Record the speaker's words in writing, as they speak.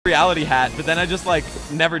reality hat, but then I just like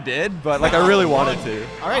never did, but like I really wanted to.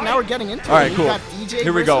 All right, now we're getting into it. All right, cool. Got DJ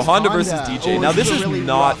Here we go, Honda versus DJ. Now this is really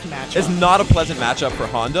not a pleasant matchup for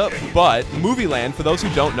Honda, but Marieland, for those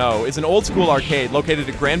who don't know, is an old school arcade located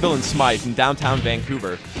at Granville and Smythe in downtown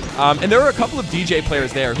Vancouver. And there are a couple of DJ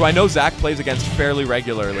players there who I know Zach plays against fairly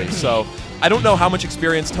regularly, so I don't know how much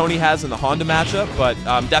experience Tony has in the Honda matchup, but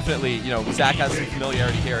definitely, you know, Zach has some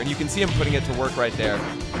familiarity here, and you can see him putting it to work right there.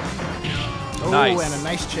 Nice. And a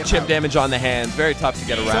nice chip damage on the hand. Very tough to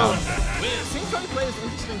get around. Seeing Tony play is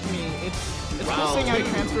interesting to me. It's cool seeing how he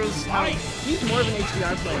transfers. How he's more of an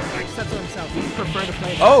HDR player. He said so himself. He prefer to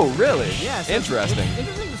play that. Oh, really? Yeah. So interesting. It's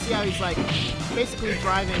interesting to see how he's like basically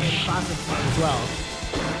thriving in classic mode as well.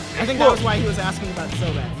 I think that was why he was asking about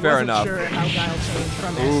Sobat. Fair enough. He wasn't sure how Guile changed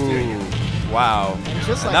from S to. Wow. And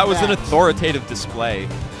just like that was an authoritative display.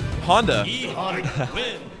 Honda.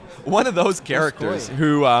 One of those characters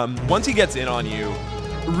who, once he gets in on you,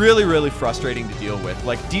 really frustrating to deal with.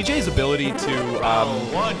 Like, DJ's ability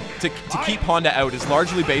to keep Honda out is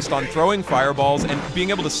largely based on throwing fireballs and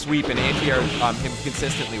being able to sweep and anti-air him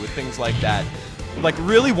consistently with things like that. Like,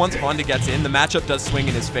 really, once Honda gets in, the matchup does swing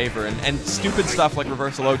in his favor, and stupid stuff like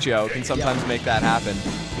reversal Ochio can sometimes make that happen.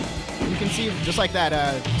 You can see, just like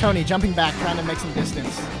that, Tony jumping back, trying to make some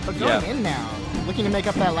distance. But going in now, looking to make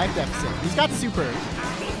up that life deficit. He's got super,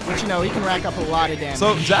 which, you know, he can rack up a lot of damage.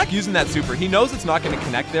 So Zach using that super, he knows it's not going to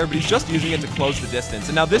connect there, but he's just using it to close the distance.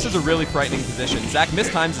 And now this is a really frightening position. Zach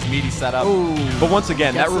mistimes his meaty setup, but once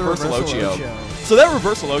again, that reversal Ochio. So that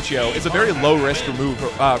reversal Ochio is a very low-risk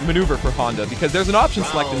maneuver for Honda, because there's an option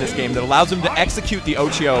select in this game that allows him to execute the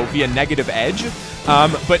Ochio via negative edge,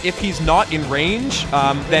 but if he's not in range,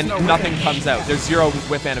 then nothing comes out. There's zero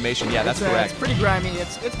whip animation. Yeah, that's correct. It's pretty grimy.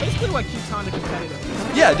 It's basically what keeps Honda competitive.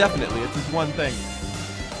 Yeah, definitely. It's his one thing.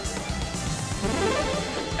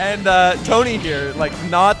 And Tony here, like,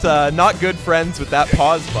 not good friends with that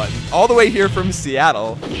pause button, all the way here from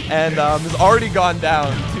Seattle, and has already gone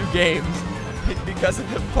down 2 games because of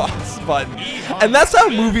the pause button. And that's how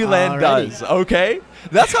Marieland does, okay?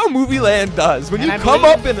 That's how Marieland does. When you come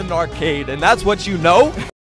up in an arcade and that's what you know,